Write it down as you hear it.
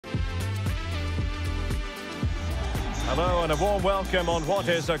Hello and a warm welcome on what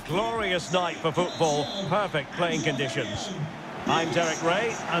is a glorious night for football. Perfect playing conditions. I'm Derek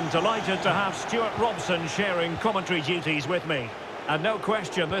Ray and delighted to have Stuart Robson sharing commentary duties with me. And no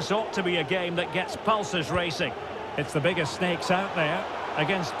question, this ought to be a game that gets pulses racing. It's the biggest stakes out there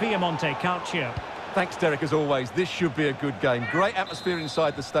against Piemonte Calcio. Thanks, Derek, as always. This should be a good game. Great atmosphere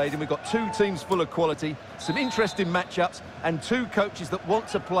inside the stadium. We've got two teams full of quality, some interesting matchups, and two coaches that want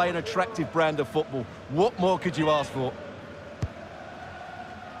to play an attractive brand of football. What more could you ask for?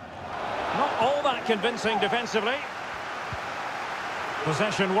 Not all that convincing defensively.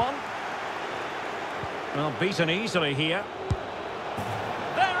 Possession one. Well, beaten easily here.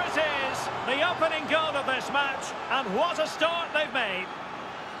 There it is, the opening goal of this match, and what a start they've made.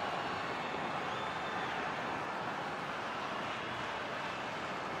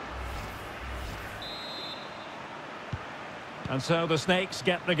 And so the Snakes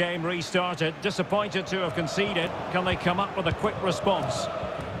get the game restarted. Disappointed to have conceded. Can they come up with a quick response?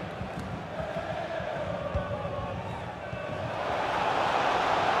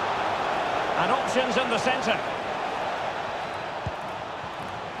 And options in the centre.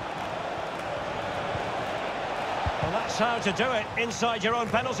 Well, that's how to do it inside your own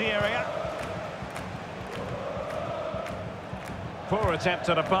penalty area. Poor attempt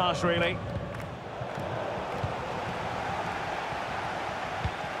at a pass, really.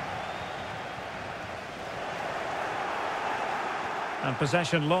 And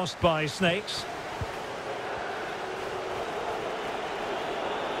possession lost by Snakes.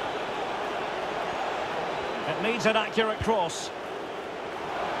 It needs an accurate cross.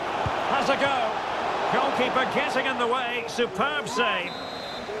 Has a go. Goalkeeper getting in the way. Superb save.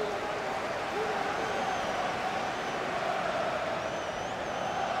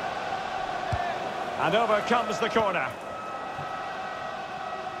 And over comes the corner.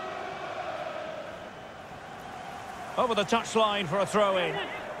 Over the touchline for a throw-in.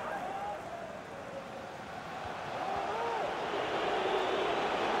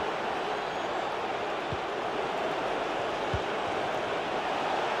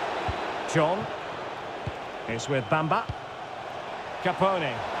 John is with Bamba.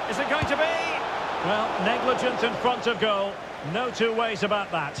 Capone. Is it going to be? Well, negligent in front of goal. No two ways about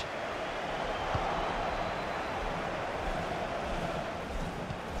that.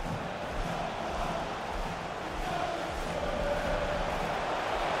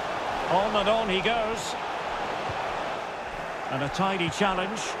 On and on he goes. And a tidy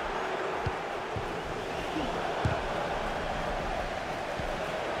challenge.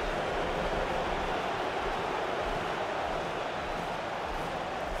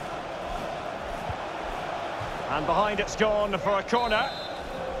 And behind it's gone for a corner.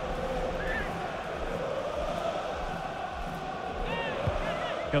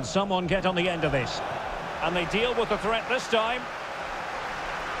 Can someone get on the end of this? And they deal with the threat this time.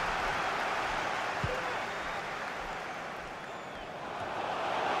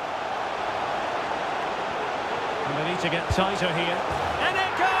 And they need to get tighter here. And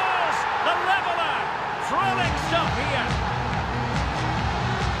it goes! The leveller! Thrilling stuff here.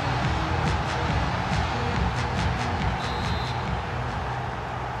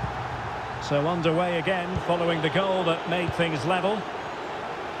 So underway again, following the goal that made things level.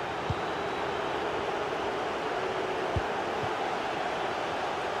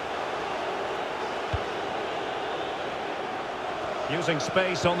 Using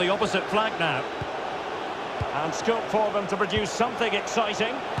space on the opposite flank now. And scope for them to produce something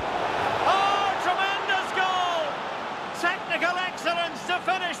exciting. Oh, tremendous goal! Technical excellence to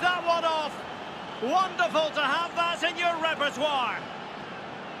finish that one off. Wonderful to have that in your repertoire.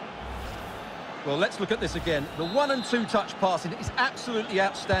 Well, let's look at this again. The 1- and 2-touch passing is absolutely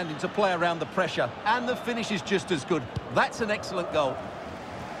outstanding to play around the pressure. And the finish is just as good. That's an excellent goal.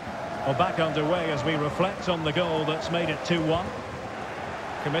 Well, back underway as we reflect on the goal that's made it 2-1.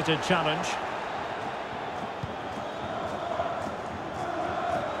 Committed challenge.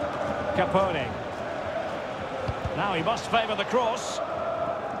 Capone. Now he must favour the cross.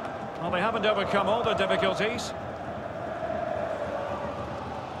 Well, they haven't overcome all the difficulties.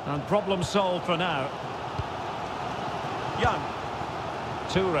 And problem solved for now. Young.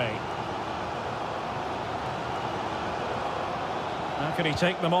 Toure. How can he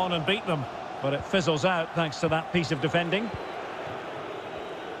take them on and beat them? But it fizzles out thanks to that piece of defending.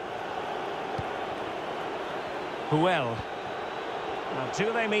 Puel. Now,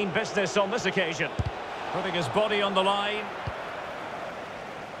 do they mean business on this occasion? Putting his body on the line.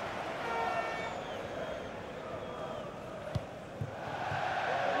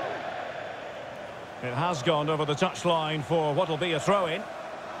 It has gone over the touchline for what will be a throw-in.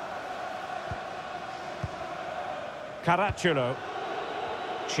 Caracciolo.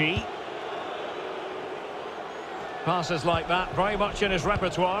 Chi. Passes like that, very much in his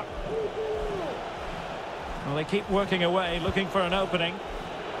repertoire. Well, they keep working away, looking for an opening.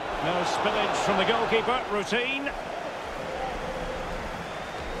 No spillage from the goalkeeper, routine.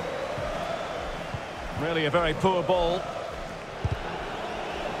 Really a very poor ball.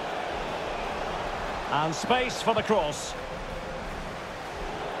 And space for the cross.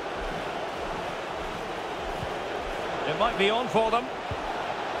 It might be on for them.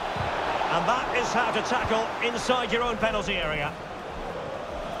 And that is how to tackle inside your own penalty area.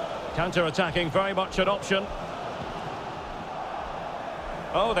 Counter-attacking, very much an option.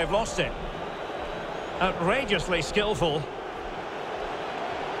 Oh, they've lost it. Outrageously skillful.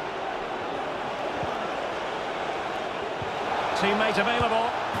 Teammate available.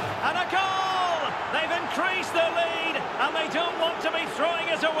 And a goal! They've increased their lead, and they don't want to be throwing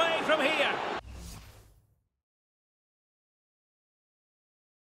it away from here.